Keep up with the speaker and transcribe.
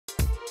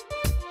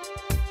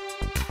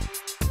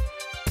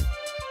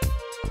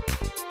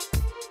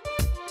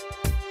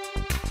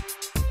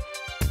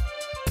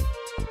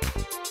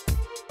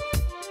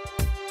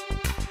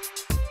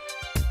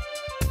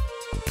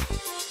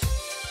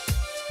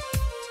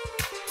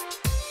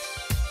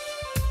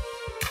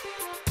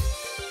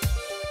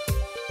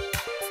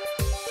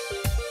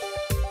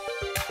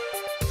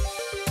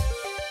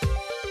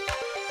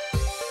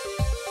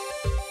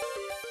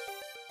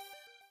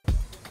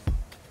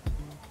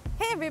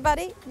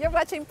everybody. You're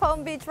watching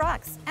Palm Beach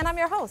Rocks, and I'm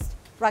your host,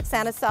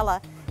 Roxana Cella.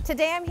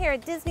 Today I'm here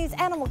at Disney's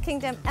Animal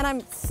Kingdom, and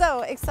I'm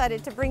so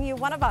excited to bring you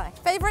one of my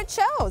favorite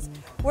shows.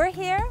 We're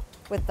here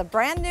with the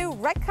brand new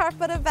red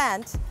carpet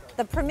event,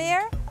 the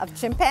premiere of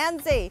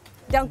Chimpanzee.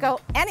 Don't go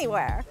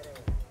anywhere.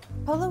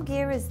 Polo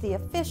Gear is the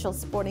official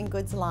sporting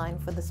goods line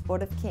for the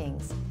Sport of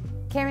Kings,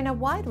 carrying a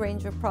wide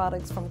range of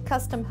products from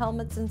custom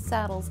helmets and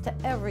saddles to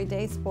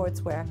everyday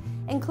sportswear,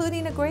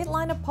 including a great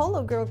line of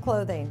Polo Girl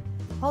clothing.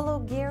 Polo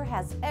Gear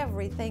has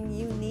everything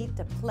you need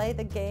to play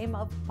the game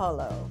of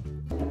polo.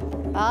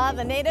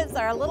 The natives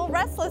are a little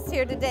restless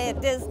here today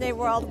at Disney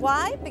World.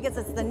 Why? Because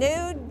it's the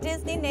new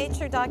Disney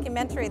nature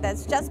documentary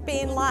that's just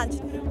being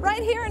launched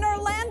right here in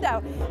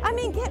Orlando. I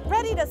mean, get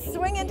ready to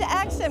swing into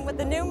action with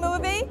the new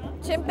movie,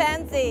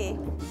 Chimpanzee.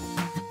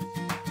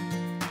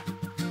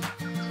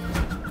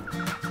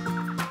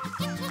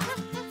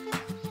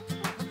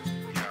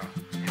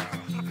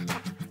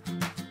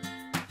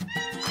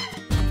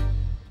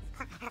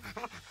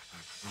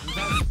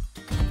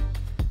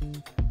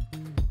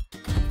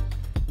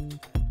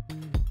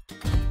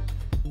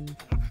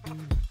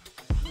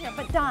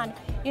 But Don,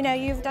 you know,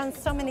 you've done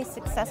so many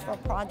successful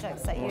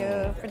projects that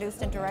you've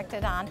produced and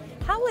directed on.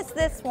 How was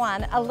this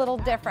one a little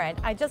different?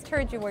 I just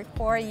heard you worked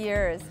 4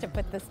 years to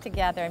put this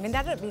together. I mean,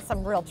 that would be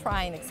some real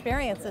trying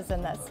experiences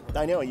in this.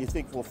 I know, you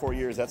think, well, 4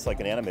 years, that's like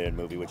an animated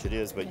movie, which it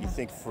is, but you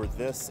think for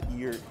this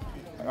year,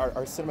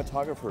 our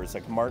cinematographers,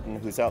 like Martin,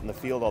 who's out in the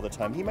field all the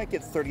time, he might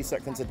get 30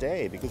 seconds a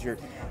day because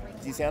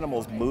these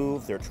animals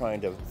move, they're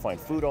trying to find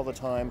food all the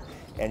time,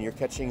 and you're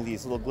catching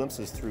these little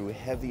glimpses through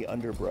heavy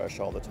underbrush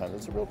all the time.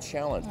 It's a real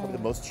challenge, probably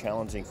the most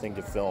challenging thing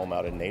to film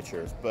out in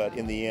nature, but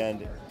in the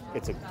end,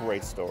 it's a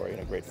great story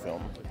and a great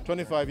film.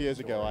 25 years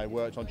ago, I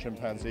worked on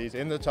chimpanzees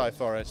in the Thai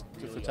forest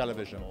for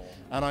television,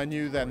 and I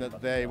knew then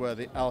that they were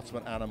the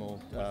ultimate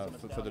animal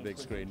for the big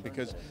screen,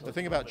 because the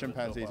thing about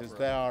chimpanzees is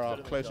they are our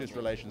closest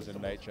relations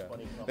in nature.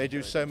 They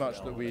do so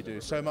much that we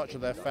do, so much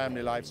of their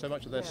family life, so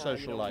much of their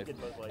social life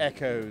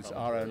echoes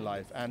our own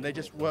life, and they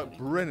just work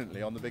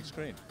brilliantly on the big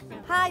screen.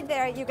 Hi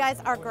there, you guys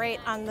are great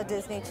on the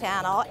Disney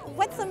Channel.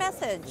 What's the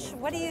message?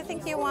 What do you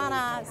think you want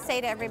to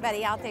say to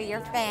everybody out there,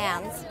 your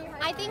fans?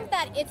 I think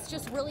that it's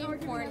just really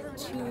important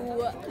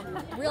to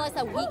realize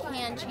that we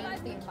can change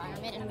the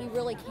environment and we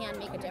really can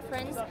make a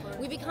difference.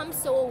 We become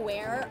so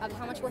aware of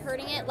how much we're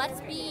hurting it.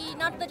 Let's be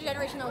not the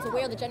generation that was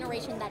aware, the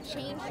generation that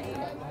changed things.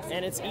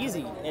 And it's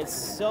easy. It's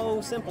so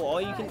simple. All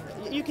you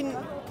can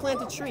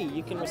plant a tree,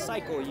 you can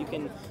recycle, you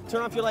can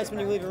turn off your lights when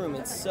you leave a room.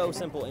 It's so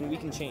simple, and we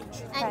can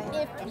change. And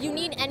if you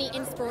need any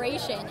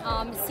inspiration,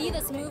 see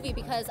this movie,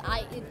 because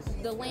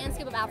the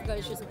landscape of Africa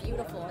is just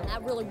beautiful, and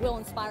that really will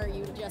inspire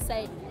you to just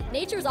say,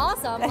 nature's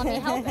awesome, let me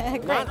help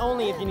it. Not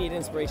only if you need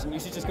inspiration, you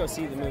should just go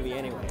see the movie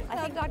anyway. I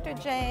think Dr.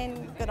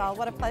 Jane Goodall,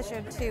 what a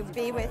pleasure to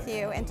be with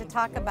you and to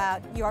talk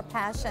about your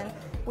passion,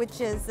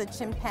 which is the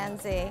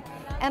chimpanzee.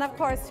 And of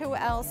course, who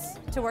else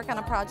to work on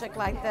a project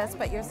like this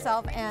but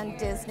yourself and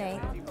Disney.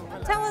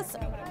 Tell us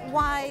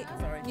why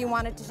you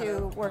wanted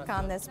to work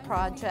on this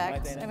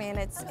project. I mean,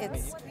 it's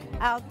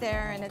out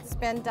there and it's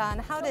been done.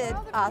 How did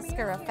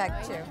Oscar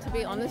affect you? To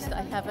be honest,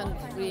 I haven't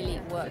really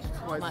worked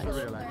much on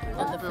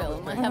the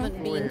film. I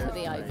haven't been to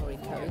the Ivory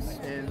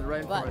Coast,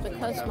 but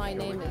because my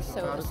name is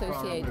so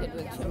associated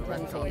with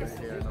chimpanzees,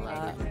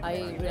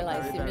 I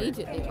realized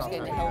immediately it was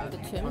going to help the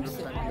chimps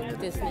with the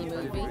Disney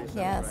movie.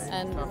 Yes.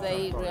 And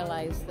they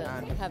realized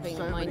that having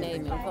my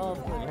name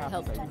involved would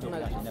help to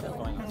promote the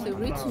film. So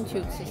Roots and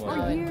Shoots is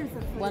now in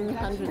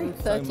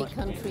 130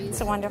 countries.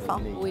 So wonderful.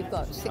 We've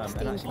got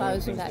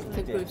 16,000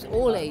 active groups,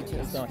 all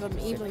ages, from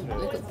even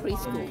little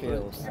preschool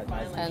groups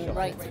and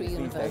right through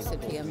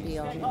university and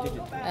beyond.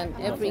 And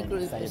every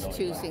group is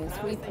choosing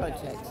 3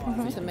 projects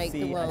to make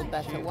the world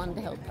better. One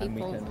to help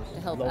people,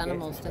 to help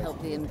animals, to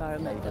help the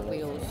environment that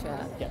we all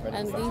share.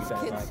 And these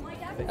kids,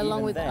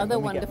 along with other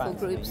wonderful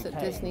groups that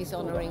Disney's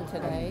honoring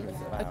today,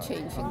 are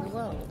changing the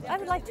world. I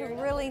would like to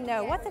really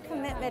know what the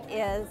commitment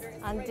is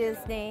on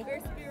Disney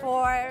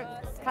for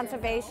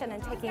conservation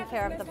and taking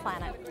care of the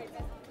planet.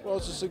 Well,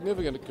 it's a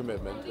significant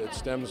commitment. It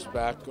stems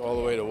back all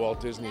the way to Walt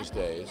Disney's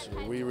days.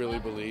 We really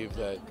believe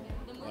that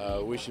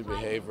we should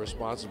behave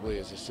responsibly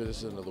as a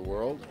citizen of the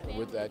world.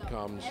 With that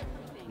comes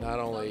not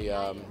only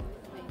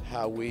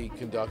how we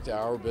conduct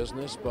our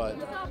business, but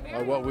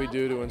what we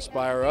do to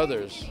inspire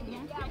others,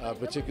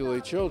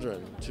 particularly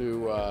children,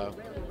 to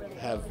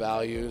have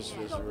values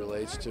as it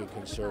relates to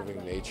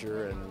conserving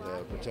nature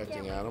and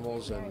protecting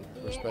animals and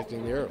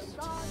respecting the earth.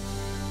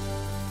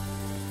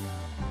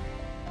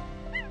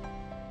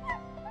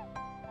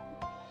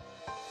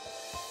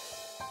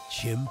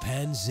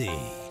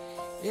 Chimpanzee.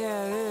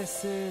 Yeah,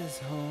 this is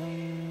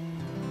home.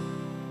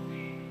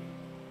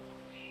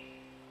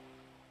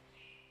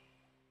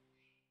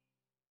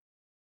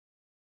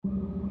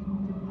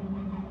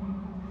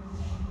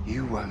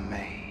 You were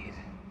made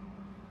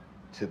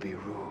to be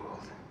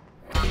ruled.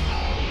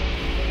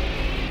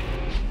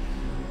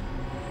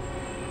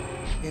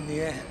 In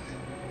the end,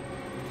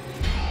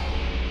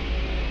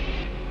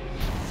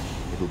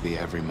 it'll be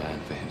every man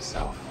for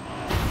himself.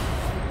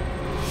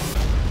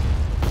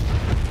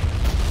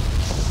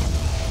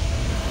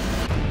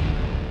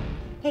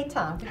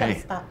 Tom, you Hey. gotta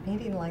stop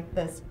meeting like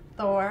this.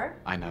 Thor,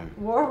 I know.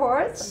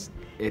 Warhorse,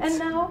 It's and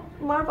now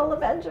Marvel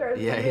Avengers.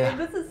 Yeah, I mean, yeah.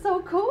 This is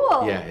so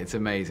cool. yeah, it's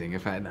amazing.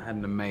 I've had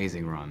an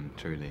amazing run,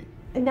 truly.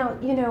 Now,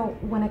 you know,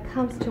 when it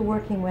comes to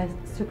working with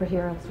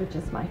superheroes, which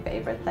is my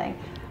favorite thing,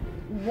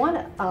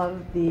 one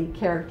of the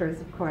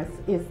characters, of course,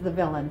 is the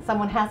villain.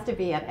 Someone has to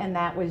be it, and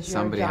that was your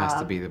Somebody job. has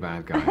to be the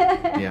bad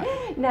guy. Yeah.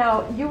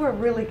 Now, you were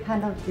really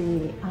kind of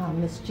the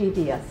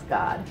mischievous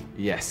god.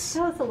 Yes.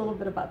 Tell us a little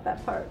bit about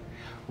that part.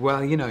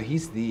 Well, you know,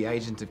 he's the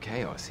agent of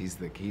chaos. He's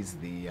the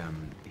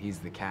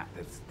cat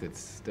that's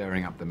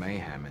stirring up the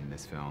mayhem in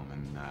this film,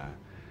 and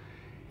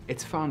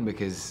it's fun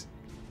because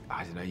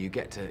I don't know. You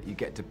get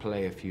to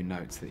play a few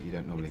notes that you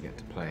don't normally get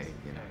to play.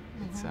 You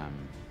know, it's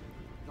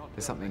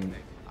there's something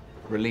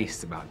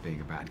released about being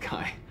a bad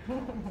guy.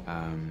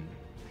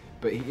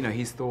 But you know,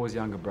 he's Thor's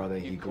younger brother.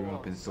 He grew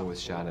up in Thor's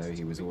shadow.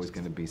 He was always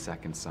going to be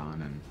second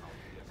son,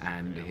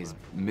 and his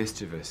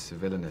mischievous,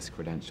 villainous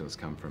credentials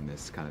come from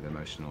this kind of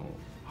emotional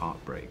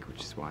heartbreak,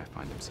 which is why I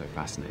find him so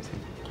fascinating.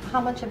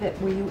 How much of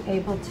it were you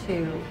able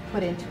to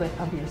put into it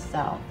of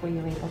yourself? Were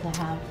you able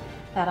to have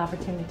that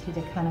opportunity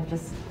to kind of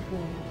just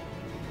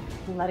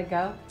let it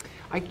go?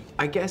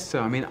 I guess so.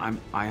 I mean,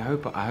 I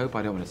hope I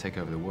don't want to take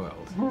over the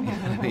world. You know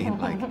what I mean?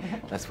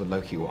 Like that's what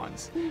Loki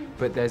wants.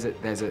 But there's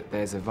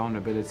a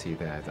vulnerability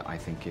there that I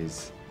think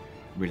is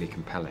really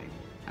compelling,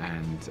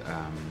 and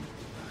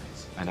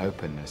an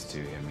openness to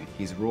him.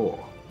 He's raw.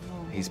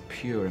 He's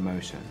pure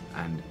emotion,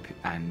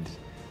 and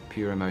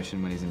pure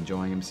emotion when he's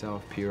enjoying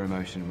himself. Pure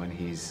emotion when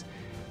he's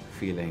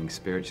feeling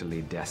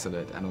spiritually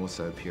desolate, and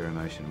also pure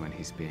emotion when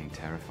he's being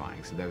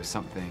terrifying. So there was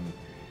something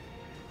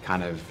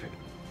kind of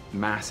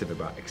massive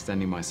about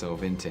extending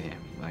myself into him,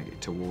 like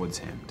towards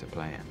him, to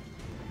play him.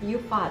 You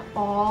fought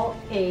all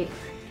 8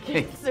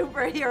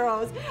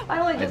 superheroes. I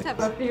only just have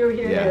a few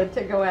here Yeah.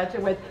 to go at you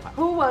with.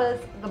 Who was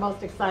the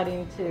most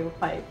exciting to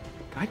fight?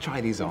 Can I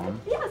try these on?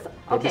 Yes.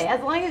 Okay,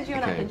 as long as you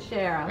and I Okay. can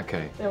share 'em.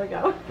 Okay. There we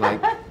go.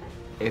 Like,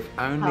 if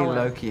only Power.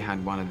 Loki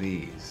had one of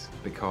these,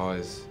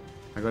 because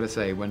I gotta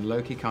say, when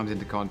Loki comes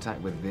into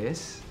contact with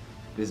this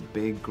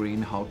big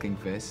green hulking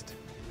fist,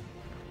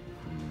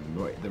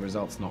 the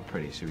result's not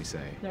pretty, should we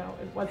say? No,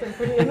 it wasn't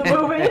pretty in the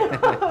movie.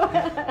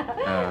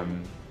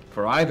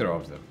 For either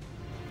of them.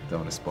 Don't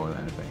want to spoil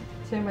anything.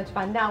 Too much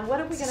fun. Now, what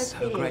are we going to So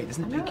see? great,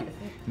 doesn't it? I know. Make it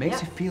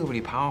makes Yeah. you feel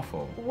really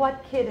powerful.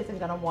 What kid isn't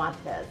going to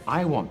want this?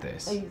 I want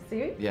this. Are you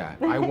serious? Yeah,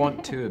 I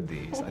want 2 of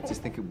these. I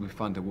just think it would be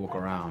fun to walk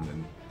around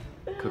and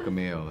cook a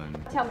meal and.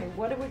 Tell me,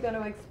 what are we going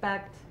to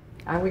expect?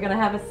 Are we going to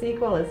have a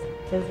sequel? Is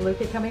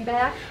Loki coming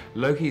back?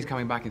 Loki's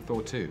coming back in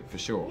Thor 2, for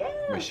sure. Yeah.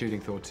 We're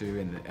shooting Thor 2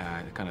 in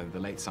kind of the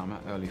late summer,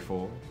 early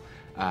fall.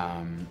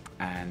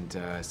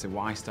 So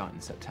I start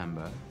in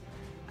September,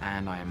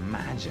 and I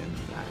imagine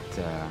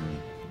that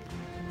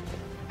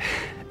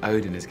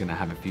Odin is going to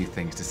have a few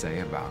things to say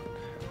about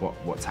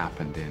what's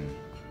happened in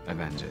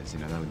Avengers. You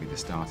know, that'll be the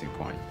starting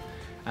point.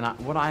 And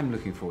what I'm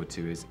looking forward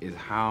to is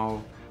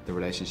how the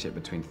relationship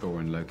between Thor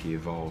and Loki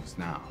evolves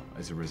now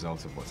as a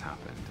result of what's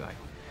happened. Like,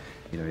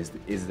 you know,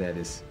 is there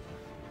this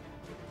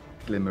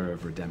glimmer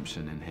of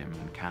redemption in him,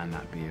 and can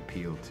that be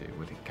appealed to?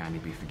 Can he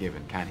be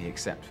forgiven? Can he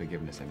accept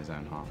forgiveness in his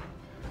own heart?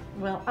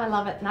 Well, I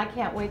love it, and I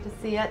can't wait to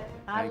see it.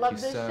 I Thank love you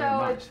this so show.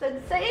 much. It's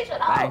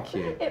sensational. Thank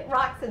you. It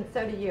rocks, and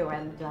so do you.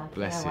 And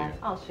Bless you. know you. what?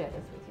 I'll share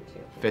this with you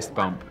too. Fist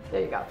bump.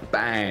 There you go.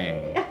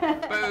 Bang.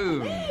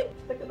 Boom.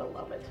 They're gonna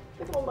love it.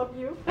 They're gonna love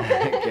you.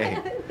 Okay.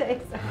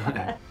 Thanks so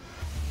much.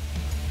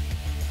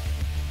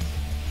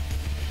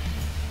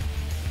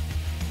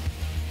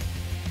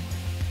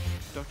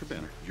 Dr.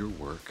 Banner, your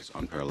work is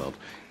unparalleled,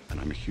 and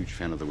I'm a huge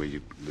fan of the way you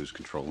lose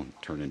control and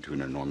turn into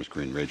an enormous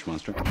green rage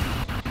monster.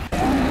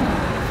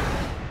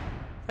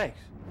 Thanks.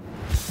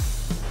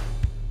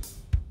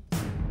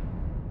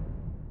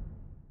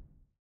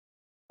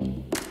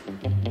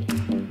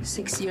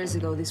 Six years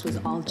ago, this was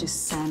all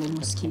just sand and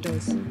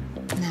mosquitoes.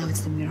 Now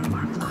it's the mirror of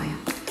our playa.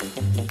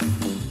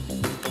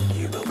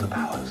 You built the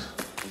palace.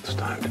 It's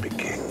time to be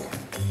king.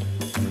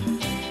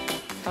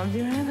 From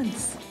your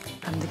heavens,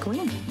 I'm the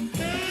queen.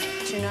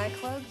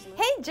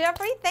 Hey,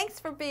 Jeffrey, thanks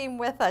for being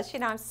with us. You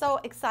know, I'm so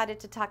excited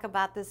to talk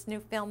about this new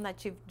film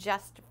that you've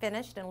just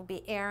finished and will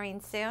be airing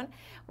soon,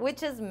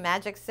 which is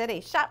Magic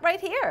City, shot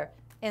right here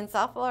in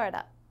South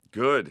Florida.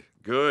 Good,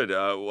 good.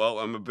 Well,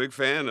 I'm a big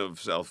fan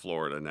of South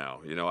Florida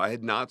now. You know, I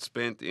had not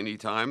spent any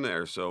time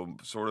there, so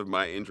sort of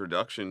my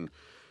introduction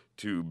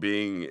to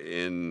being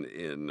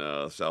in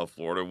South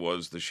Florida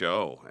was the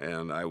show.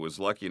 And I was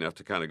lucky enough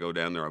to kind of go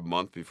down there a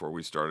month before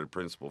we started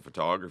principal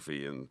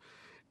photography and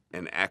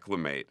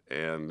acclimate,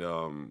 and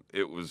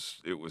it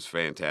was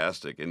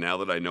fantastic. And now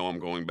that I know I'm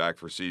going back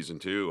for season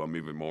 2, I'm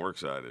even more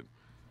excited.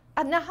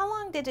 Now, how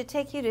long did it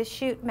take you to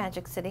shoot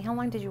Magic City? How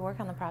long did you work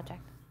on the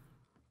project?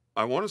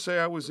 I want to say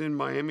I was in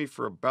Miami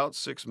for about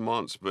 6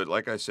 months, but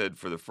like I said,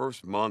 for the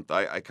first month,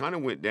 I kind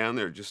of went down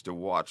there just to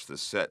watch the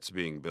sets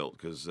being built,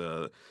 because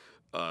the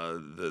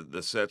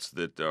sets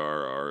that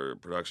our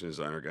production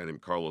designer, a guy named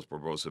Carlos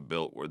Barbosa,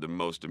 built were the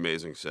most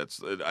amazing sets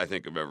that I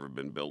think have ever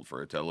been built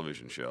for a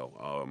television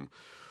show.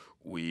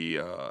 We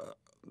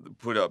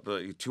put up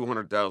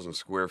 200,000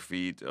 square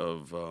feet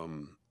of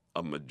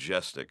a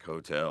majestic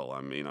hotel.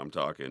 I mean, I'm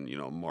talking,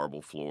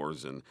 marble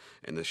floors, and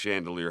the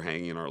chandelier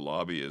hanging in our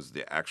lobby is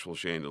the actual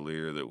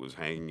chandelier that was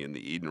hanging in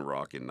the Eden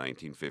Rock in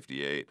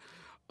 1958.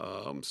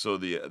 So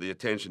the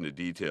attention to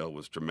detail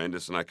was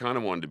tremendous, and I kind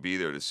of wanted to be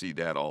there to see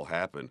that all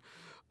happen.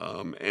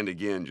 And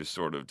again, just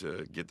sort of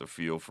to get the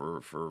feel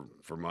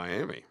for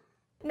Miami.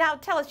 Now,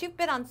 tell us, you've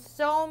been on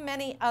so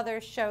many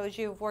other shows.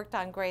 You've worked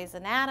on Grey's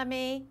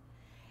Anatomy.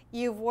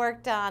 You've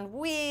worked on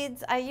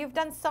Weeds. You've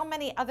done so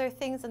many other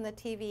things in the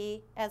TV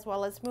as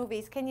well as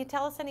movies. Can you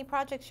tell us any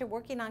projects you're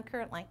working on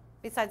currently,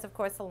 besides, of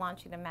course, the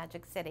launching of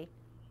Magic City?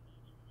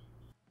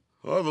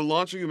 The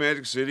launching of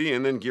Magic City,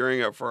 and then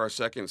gearing up for our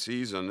second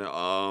season.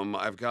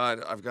 I've got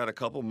a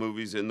couple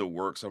movies in the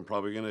works. I'm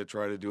probably going to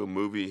try to do a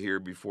movie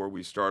here before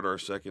we start our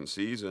second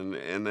season,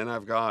 and then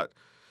I've got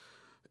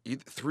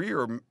 3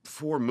 or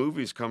 4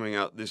 movies coming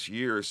out this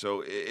year,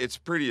 so it's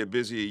pretty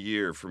busy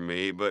year for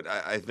me. But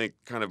I think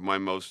kind of my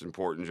most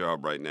important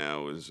job right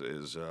now is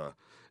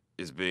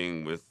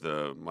being with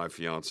my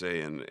fiance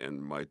and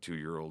my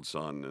 2-year-old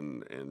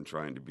son, and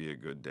trying to be a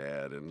good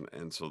dad,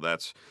 and so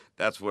that's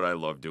what I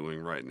love doing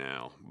right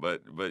now.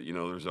 But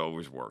there's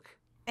always work.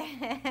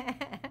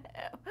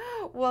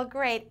 Well,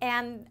 great.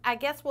 And I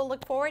guess we'll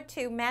look forward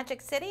to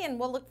Magic City, and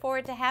we'll look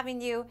forward to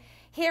having you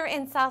here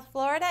in South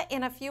Florida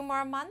in a few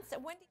more months.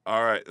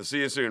 All right. See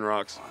you soon,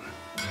 Rox.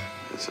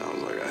 It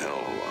sounds like a hell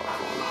of a lot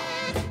of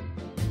fun.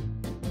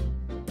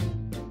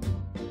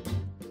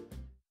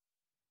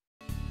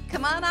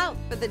 Come on out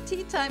for the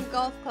Tea Time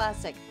Golf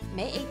Classic,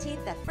 May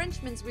 18th at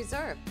Frenchman's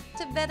Reserve,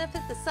 to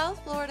benefit the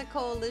South Florida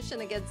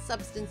Coalition Against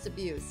Substance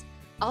Abuse.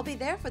 I'll be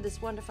there for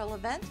this wonderful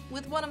event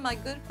with one of my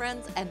good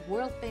friends and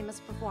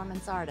world-famous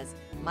performance artist,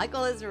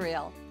 Michael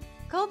Israel.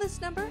 Call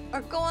this number or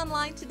go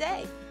online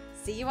today.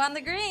 See you on the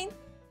green.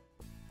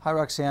 Hi,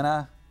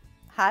 Roxana.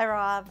 Hi,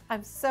 Rob.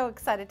 I'm so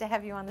excited to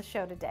have you on the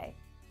show today.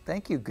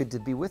 Thank you. Good to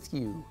be with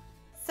you.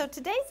 So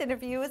today's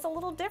interview is a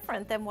little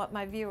different than what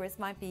my viewers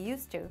might be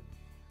used to.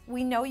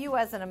 We know you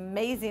as an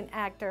amazing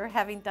actor,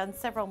 having done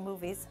several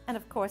movies, and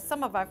of course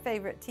some of our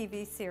favorite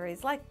TV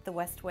series like The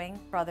West Wing,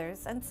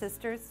 Brothers and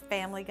Sisters,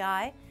 Family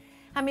Guy.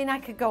 I mean, I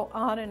could go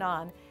on and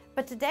on.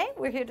 But today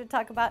we're here to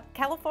talk about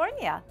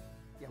California.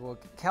 Yeah, well,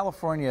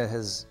 California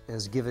has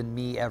given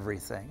me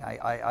everything.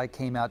 I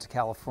came out to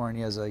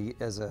California as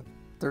a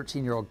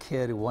 13-year-old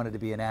kid who wanted to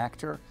be an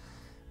actor,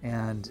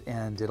 and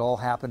it all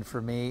happened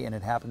for me, and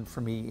it happened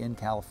for me in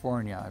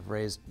California. I've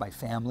raised my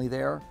family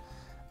there.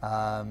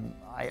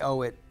 I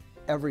owe it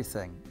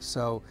everything.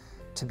 So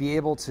to be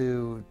able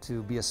to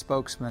be a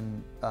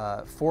spokesman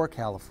for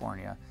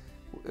California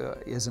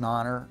is an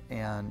honor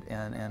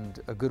and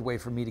a good way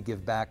for me to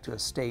give back to a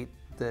state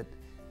that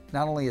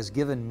not only has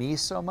given me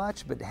so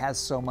much, but has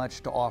so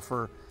much to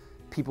offer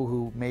people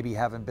who maybe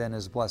haven't been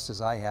as blessed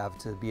as I have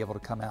to be able to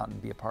come out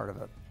and be a part of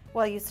it.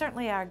 Well, you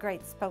certainly are a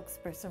great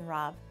spokesperson,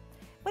 Rob.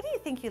 What do you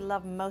think you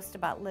love most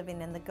about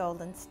living in the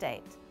Golden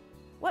State?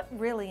 What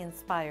really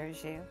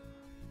inspires you?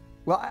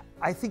 Well,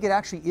 I think it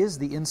actually is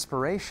the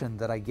inspiration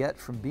that I get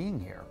from being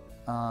here.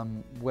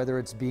 Whether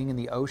it's being in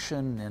the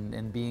ocean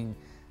and being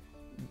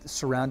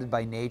surrounded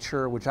by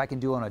nature, which I can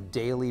do on a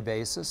daily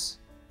basis,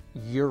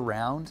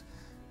 year-round.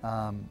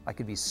 I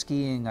can be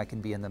skiing, I can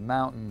be in the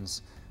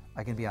mountains,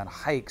 I can be on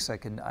hikes, I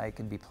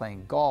can be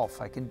playing golf,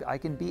 I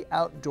can be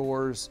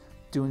outdoors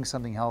doing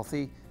something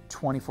healthy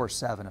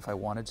 24/7 if I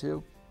wanted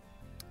to.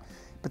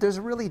 But there's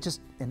really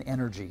just an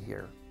energy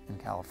here in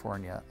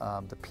California.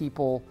 The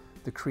people,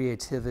 the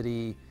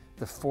creativity,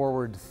 the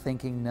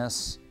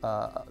forward-thinkingness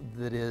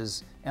that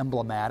is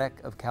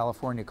emblematic of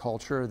California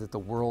culture that the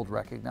world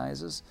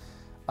recognizes.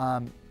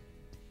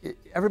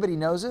 Everybody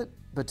knows it,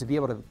 but to be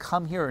able to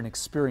come here and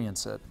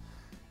experience it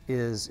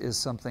is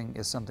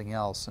something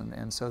else,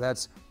 and so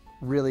that's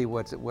really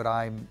what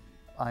I'm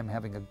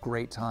having a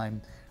great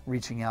time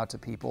reaching out to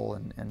people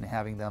and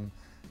having them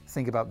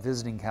think about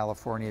visiting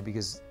California,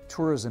 because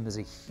tourism is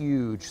a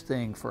huge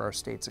thing for our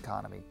state's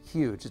economy.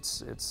 Huge.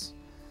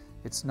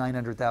 It's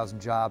 900,000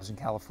 jobs in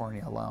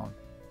California alone.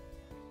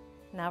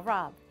 Now,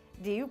 Rob,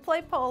 do you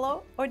play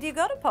polo or do you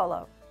go to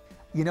polo?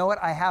 You know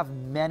what? I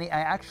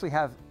actually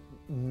have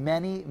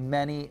many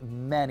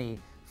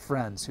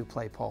friends who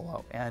play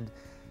polo. And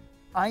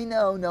I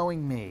know,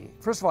 knowing me,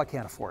 first of all, I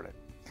can't afford it.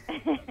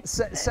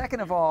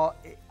 Second of all,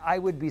 I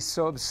would be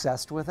so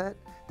obsessed with it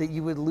that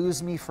you would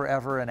lose me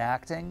forever in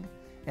acting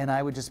and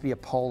I would just be a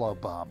polo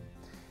bum.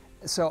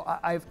 So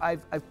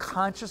I've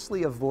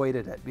consciously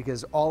avoided it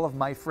because all of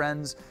my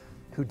friends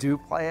who do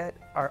play it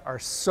are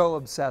so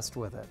obsessed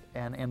with it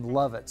and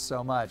love it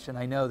so much. And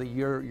I know that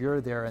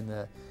you're there in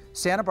the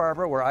Santa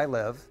Barbara, where I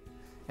live,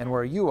 and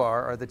where you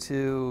are the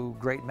two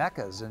great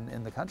meccas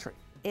in the country.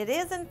 It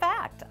is, in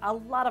fact. A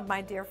lot of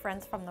my dear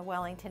friends from the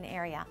Wellington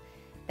area.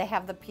 They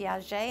have the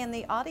Piaget and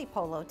the Audi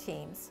polo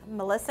teams,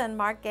 Melissa and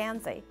Mark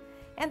Ganzi.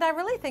 And I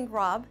really think,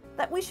 Rob,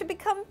 that we should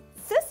become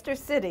sister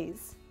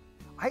cities.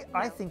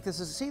 I think this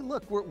is, see,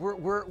 look,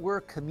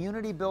 we're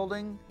community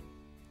building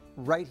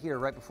right here,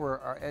 right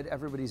before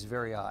everybody's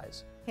very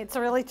eyes. It's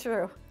really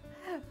true.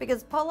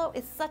 because polo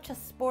is such a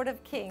sport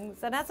of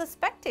kings, and as a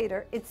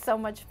spectator, it's so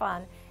much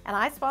fun. And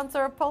I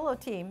sponsor a polo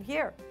team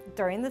here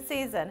during the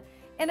season,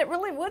 and it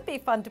really would be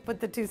fun to put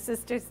the two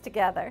sisters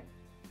together.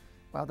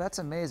 Wow, that's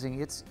amazing.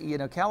 It's, you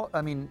know,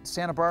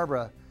 Santa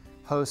Barbara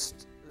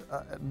hosts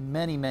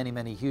many, many,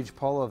 many huge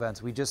polo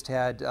events. We just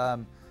had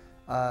the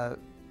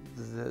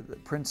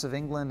Prince of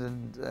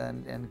England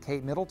and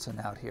Kate Middleton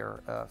out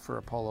here for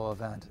a polo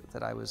event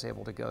that I was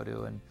able to go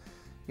to. And,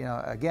 you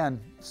know,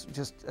 again,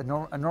 just a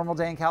normal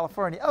day in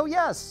California. Oh,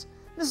 yes,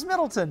 Miss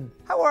Middleton,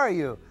 how are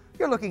you?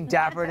 You're looking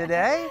dapper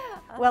today.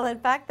 Well, in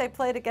fact, they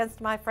played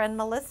against my friend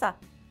Melissa.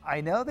 I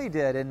know they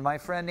did, and my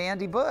friend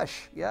Andy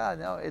Bush. Yeah,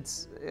 no,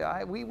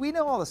 we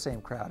know all the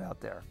same crowd out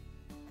there.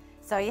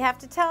 So you have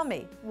to tell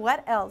me,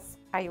 what else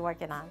are you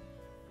working on?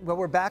 Well,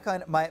 we're back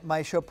on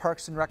my show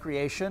Parks and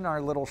Recreation. Our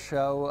little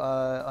show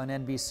on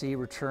NBC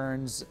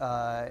returns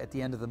at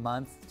the end of the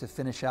month to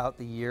finish out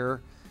the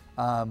year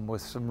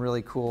with some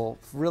really cool,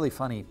 really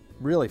funny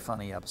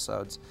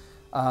episodes.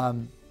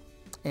 You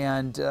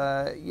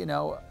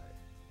know,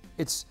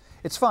 it's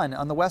fun.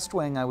 On The West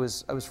Wing, I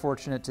was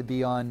fortunate to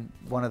be on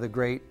one of the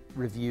great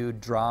reviewed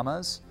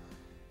dramas,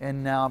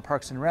 and now on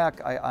Parks and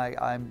Rec,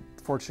 I'm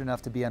fortunate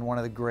enough to be on one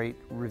of the great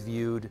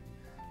reviewed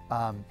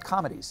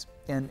comedies,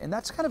 and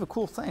that's kind of a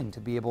cool thing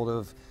to be able to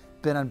have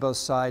been on both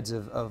sides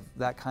of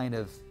that kind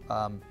of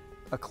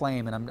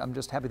acclaim, and I'm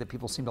just happy that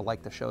people seem to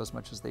like the show as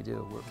much as they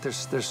do.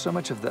 There's so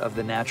much of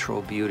the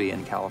natural beauty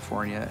in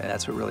California, and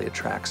that's what really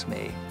attracts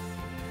me.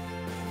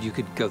 You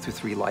could go through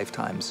 3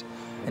 lifetimes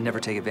and never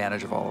take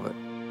advantage of all of it.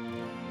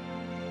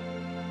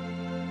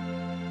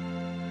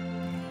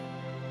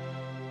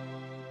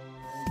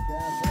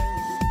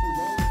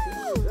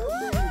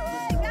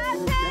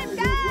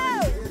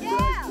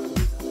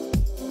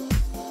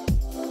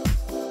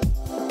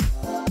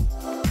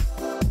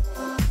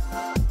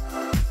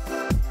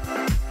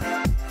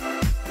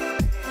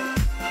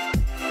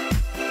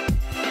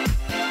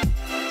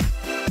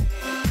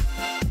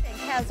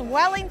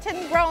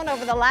 Wellington grown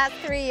over the last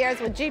 3 years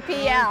with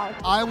GPL?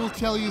 I will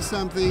tell you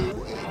something.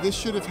 This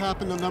should have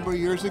happened a number of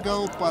years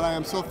ago, but I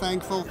am so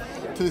thankful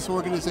to this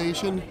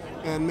organization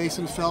and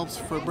Mason Phelps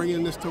for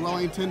bringing this to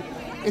Wellington.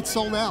 It's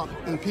sold out,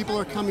 and people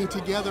are coming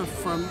together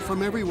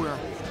from everywhere,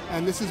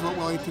 and this is what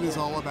Wellington is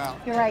all about.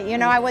 You're right. You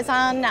know, I was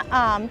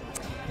on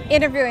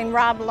interviewing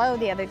Rob Lowe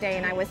the other day,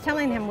 and I was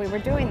telling him we were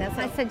doing this.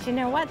 I said, you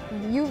know what?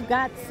 You've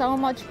got so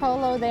much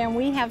polo there, and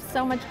we have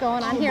so much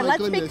going on here.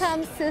 Let's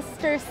become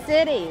sister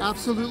cities.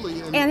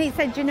 Absolutely. And he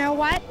said, you know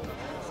what?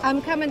 I'm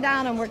coming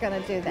down and we're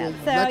going to do that.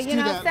 So, you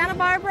know, Santa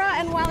Barbara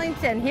and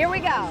Wellington, here we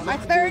go. Our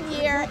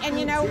 3rd year, and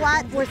you know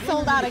what? We're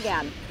sold out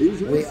again.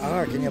 We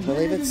are. Can you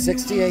believe it?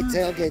 68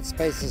 tailgate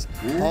spaces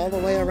all the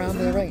way around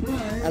the ring.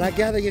 And I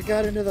gather you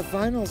got into the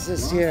finals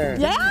this year.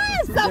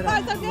 Yes, so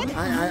far so good.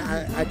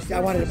 I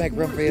wanted to make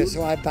room for you,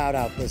 so I bowed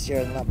out this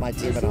year and left my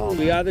team at home.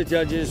 We are the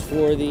judges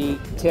for the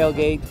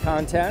tailgate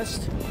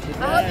contest.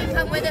 I hope you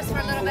come with us for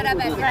a little bit of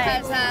it,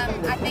 because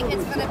I think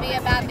it's going to be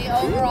about the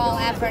overall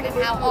effort and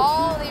how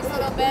all these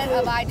little bit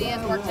of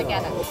ideas work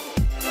together.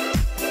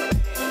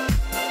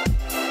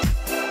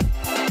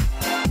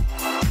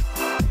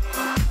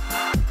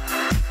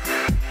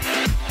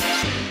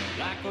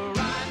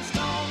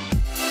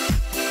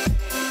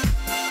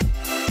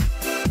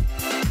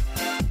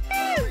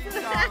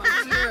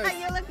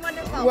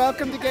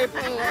 Welcome to Gay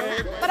Polo.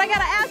 But I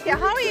gotta ask you,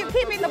 how are you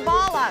keeping the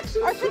ball up?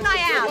 Or shouldn't I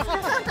ask?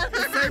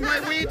 The same way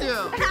we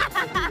do.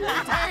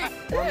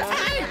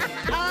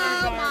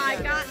 Oh my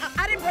God.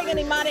 I didn't bring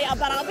any money,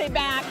 but I'll be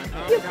back.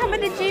 You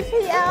coming to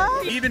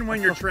GPL? Even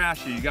when you're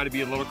trashy, you gotta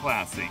be a little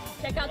classy.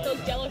 Check out those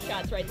Jello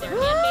shots right there.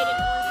 Handmade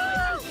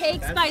in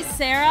Cakes by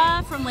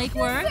Sarah from Lake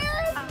Worth.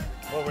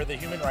 Well, we're the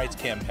Human Rights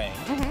Campaign,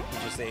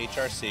 which is the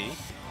HRC,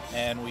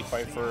 and we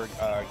fight for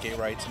gay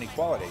rights and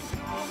equality.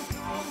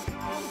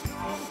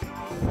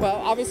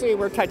 Well, obviously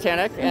we're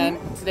Titanic, and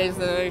today's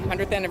the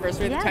 100th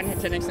anniversary of the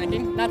Titanic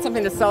sinking. Not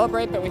something to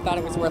celebrate, but we thought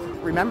it was worth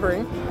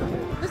remembering.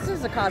 This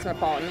is a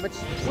Cosmopolitan, which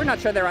we're not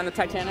sure they're on the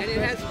Titanic.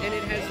 And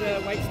it has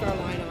a White Star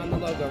Line on the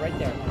logo right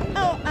there.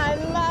 Oh, I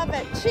love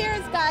it.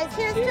 Cheers, guys.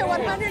 Here's to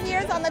 100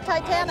 years on the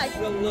Titanic.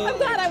 Absolutely. I'm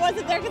glad I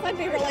wasn't there because I'd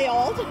be really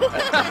old.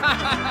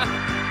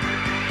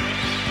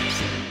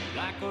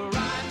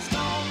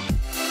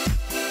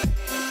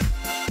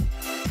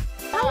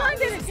 How long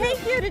did it take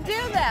you to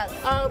do this?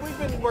 We've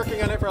been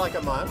working on it for like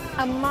a month.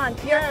 A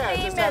month. Yeah,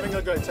 just having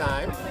a good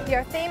time.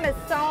 Your theme is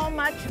so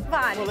much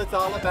fun. Well, it's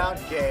all about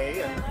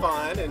gay and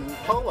fun and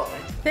polo.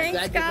 Thanks,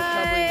 Thank you for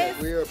guys. covering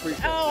it. We appreciate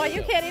it. Oh, are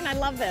you kidding? I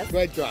love this.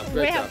 Great job.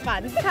 We have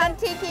fun.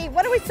 Kon-Tiki,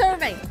 what are we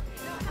serving?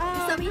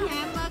 Some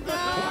hamburger,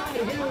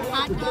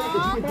 hot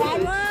dog,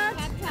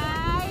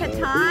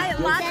 Katai,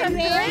 lots of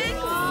drinks.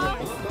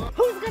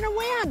 Who's going to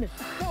win?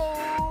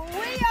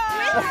 We are!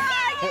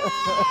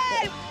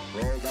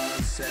 Rolled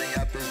on, setting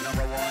up his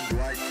 #1,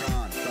 Dwight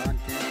Tron. Tron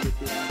can't get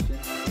the action.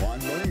 One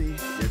Lee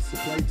gets the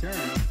play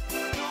turn.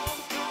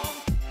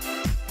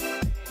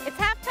 It's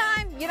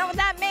halftime. You know what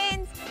that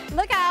means?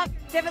 Look out,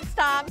 divot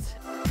stops.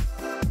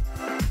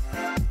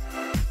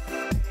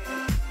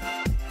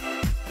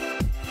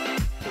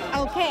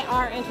 Okay,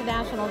 our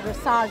international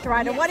dressage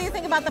rider. What do you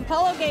think about the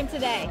polo game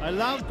today? I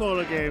love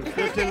polo games,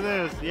 especially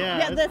this. Yeah,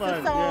 Yeah, it's this fun.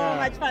 is so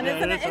much fun,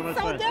 isn't it? It's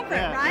so different,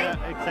 yeah, right?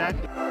 Yeah,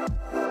 exactly.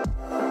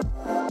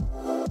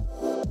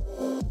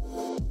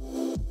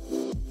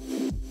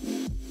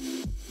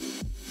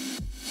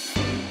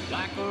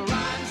 Like a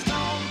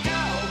rhinestone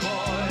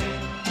cowboy,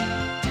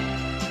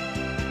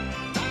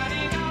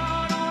 riding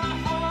out on a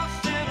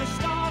horse in a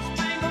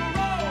star-spangled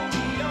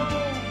rodeo.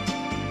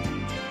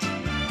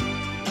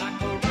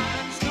 Like a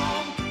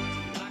rhinestone.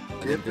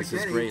 This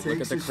is great. Look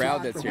at the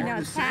crowd that's here.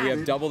 We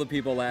have double the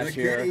people last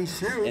year,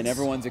 and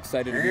everyone's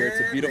excited to be here.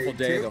 It's a beautiful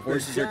day. The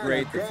horses are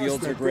great. The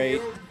fields are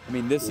great. I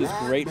mean, this is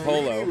great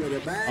polo.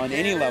 On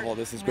any level,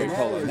 this is great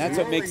polo, and that's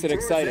what makes it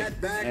exciting.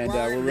 And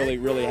we're really,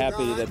 really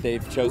happy that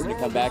they've chosen to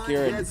come back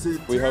here, and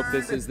we hope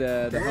this is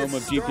the home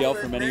of GPL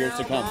for many years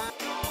to come.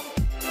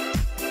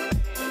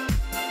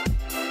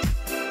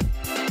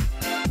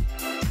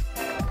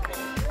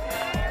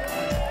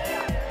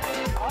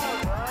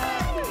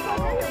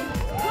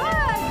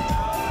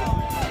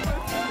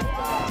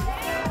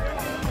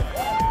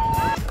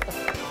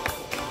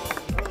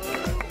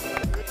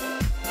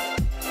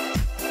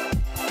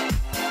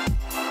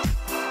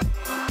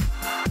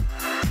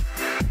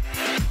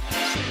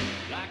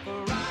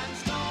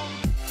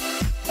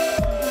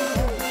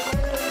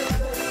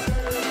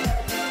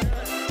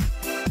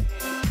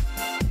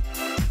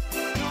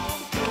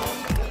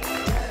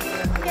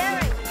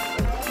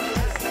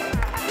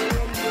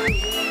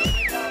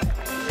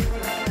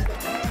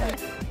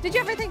 Did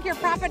you ever think your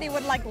property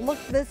would look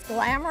this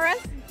glamorous?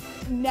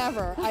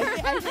 Never.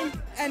 I think,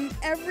 and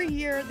every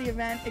year the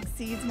event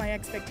exceeds my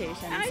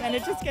expectations, and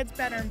it just gets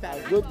better and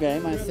better. Good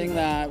game. I think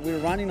that we're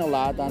running a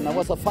lot, and that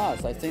was a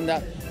fast. I think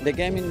that the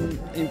game is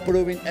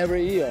improving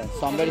every year,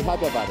 so I'm very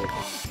happy about it.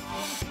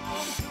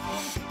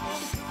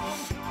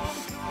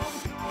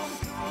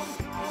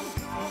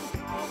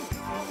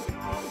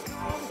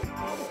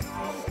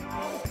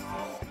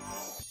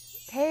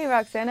 Hey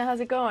Roxana,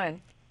 how's it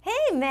going?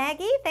 Hey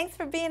Maggie, thanks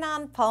for being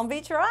on Palm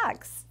Beach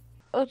Rocks.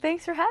 Well,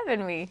 thanks for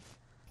having me.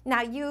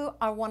 Now you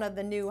are one of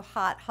the new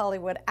hot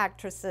Hollywood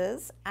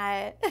actresses.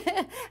 I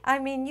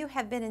mean, you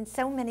have been in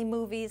so many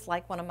movies,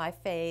 like one of my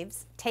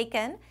faves,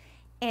 Taken,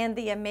 and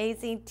the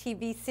amazing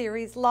TV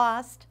series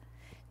Lost.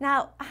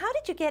 Now, how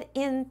did you get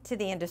into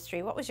the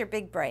industry? What was your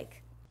big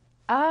break?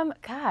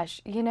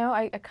 Gosh, you know,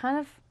 I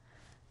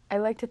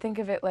like to think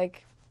of it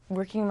like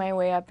working my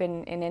way up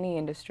in any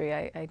industry.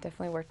 I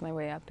definitely worked my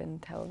way up in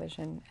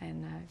television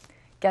and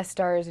guest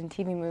stars in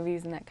TV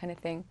movies and that kind of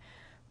thing.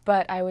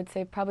 But I would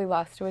say probably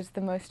Lost was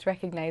the most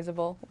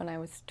recognizable when I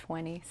was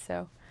 20,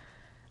 so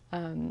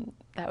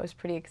that was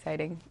pretty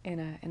exciting in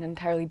an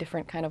entirely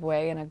different kind of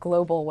way, in a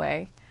global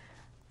way.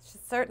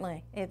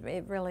 Certainly,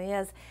 it really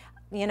is.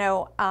 You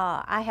know,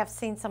 I have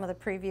seen some of the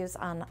previews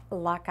on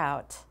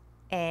Lockout,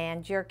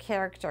 and your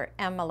character,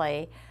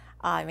 Emily,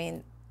 I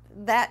mean,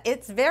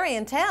 it's very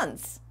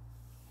intense.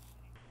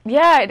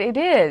 Yeah, it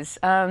is.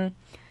 You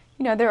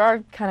know, there are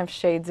kind of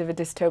shades of a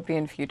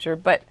dystopian future,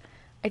 but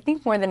I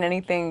think more than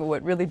anything,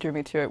 what really drew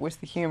me to it was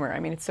the humor. I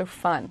mean, it's so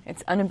fun.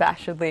 It's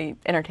unabashedly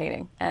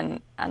entertaining,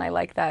 and I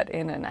like that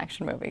in an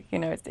action movie. You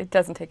know, it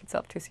doesn't take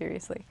itself too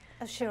seriously.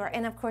 Oh, sure,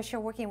 and of course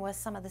you're working with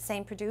some of the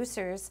same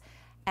producers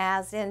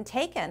as in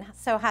Taken.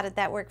 So how did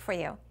that work for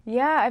you?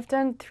 Yeah, I've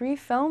done 3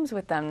 films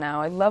with them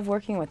now. I love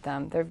working with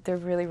them. They're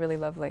really, really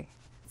lovely.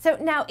 So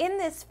now in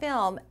this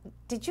film,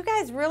 did you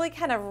guys really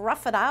kind of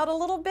rough it out a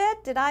little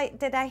bit? Did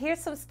I hear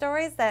some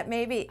stories that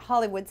maybe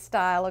Hollywood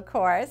style, of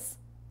course?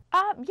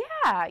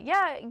 Yeah,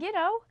 you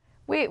know,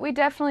 we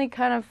definitely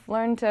kind of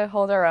learned to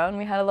hold our own.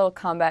 We had a little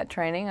combat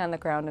training on the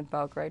ground in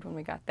Belgrade when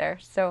we got there,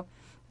 so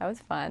that was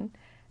fun.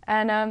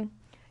 And,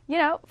 you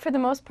know, for the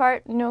most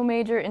part, no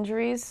major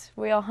injuries.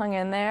 We all hung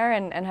in there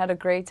and had a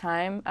great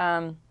time.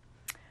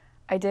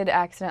 I did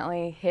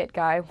accidentally hit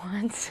Guy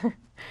once.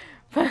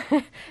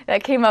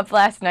 That came up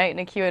last night in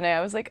a Q&A.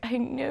 I was like, I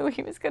knew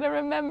he was going to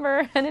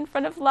remember, and in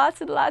front of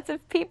lots and lots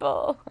of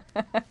people.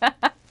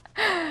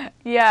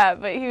 Yeah,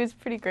 but he was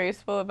pretty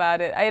graceful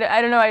about it.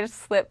 I don't know, I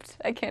just slipped.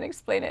 I can't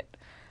explain it.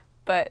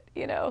 But,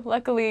 you know,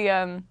 luckily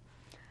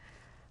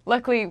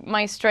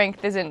my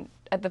strength isn't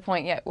at the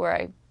point yet where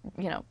I,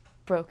 you know,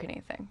 broke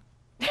anything.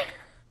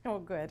 Oh,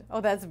 good.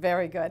 Oh, that's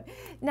very good.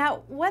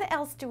 Now, what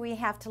else do we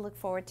have to look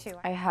forward to?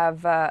 I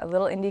have a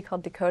little indie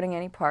called Decoding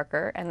Annie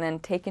Parker, and then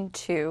Taken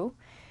 2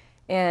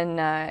 in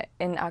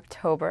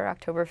October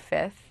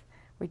 5th.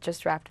 We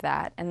just wrapped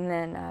that. And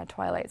then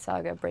Twilight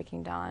Saga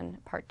Breaking Dawn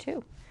Part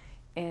 2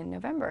 in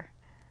November.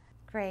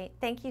 Great.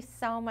 Thank you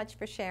so much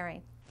for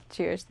sharing.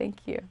 Cheers.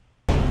 Thank you.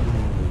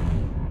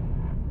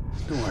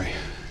 Don't worry.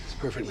 It's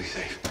perfectly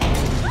safe.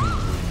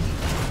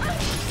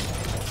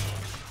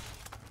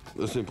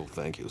 The simple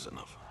thank you is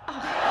enough.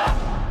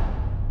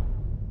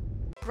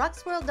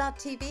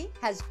 Ruxworld.tv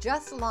has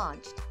just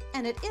launched,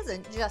 and it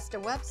isn't just a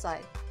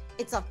website.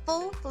 It's a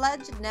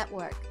full-fledged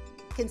network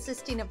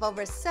consisting of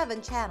over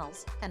 7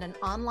 channels and an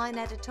online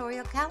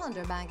editorial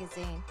calendar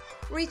magazine,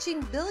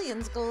 reaching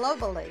billions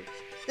globally.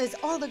 There's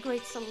all the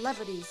great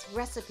celebrities,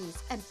 recipes,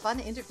 and fun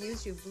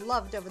interviews you've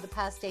loved over the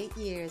past 8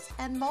 years,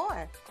 and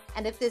more.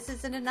 And if this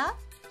isn't enough,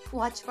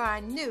 watch for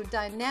our new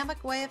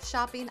dynamic way of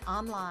shopping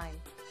online.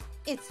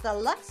 It's the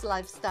Lux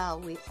lifestyle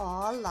we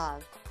all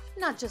love,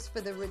 not just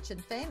for the rich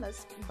and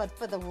famous, but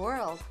for the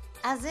world,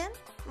 as in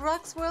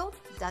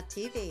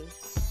ruxworld.tv.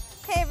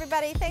 Hey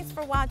everybody, thanks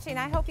for watching.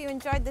 I hope you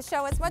enjoyed the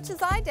show as much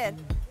as I did.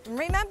 And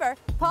remember,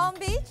 Palm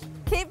Beach,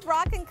 keep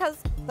rocking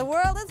because the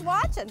world is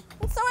watching,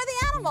 and so are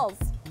the animals.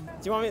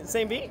 Do you want me at the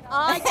same beat?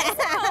 I guess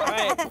so. All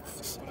right.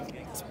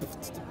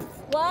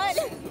 What?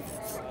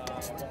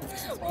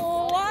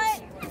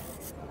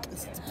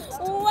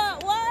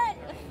 What?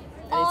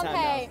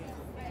 Okay.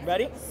 Now.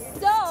 Ready?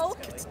 So,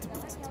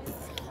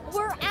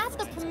 we're at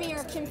the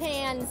premiere of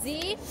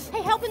Chimpanzee.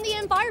 Hey, helping the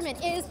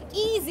environment is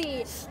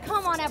easy.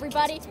 Come on,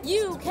 everybody.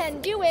 You can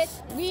do it.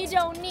 We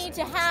don't need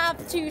to have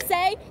to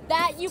say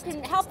that you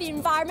can help the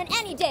environment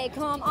any day.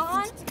 Come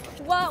on.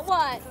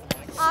 What?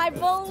 I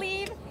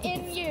believe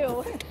in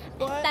you.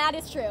 That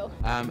is true.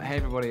 Hey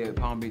everybody at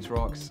Palm Beach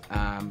Rocks.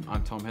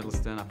 I'm Tom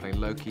Hiddleston. I play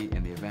Loki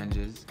in The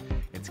Avengers.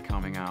 It's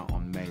coming out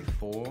on May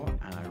 4,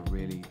 and I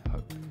really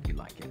hope you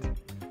like it.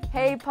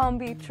 Hey, Palm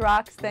Beach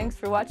Rocks. Thanks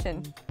for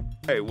watching.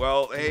 Hey,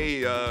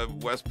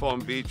 West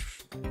Palm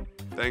Beach.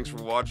 Thanks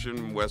for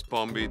watching West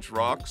Palm Beach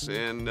Rocks,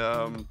 and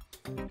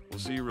we'll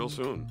see you real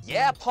soon.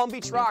 Yeah, Palm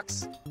Beach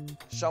Rocks.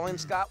 Charlene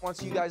Scott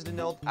wants you guys to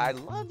know I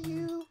love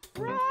you.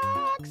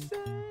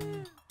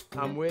 Roxanne.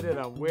 I'm with it,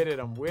 I'll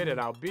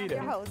be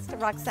there. Your host,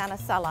 Roxana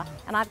Cella,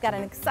 and I've got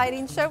an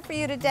exciting show for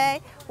you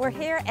today. We're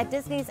here at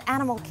Disney's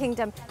Animal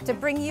Kingdom to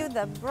bring you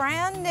the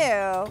brand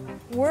new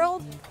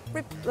World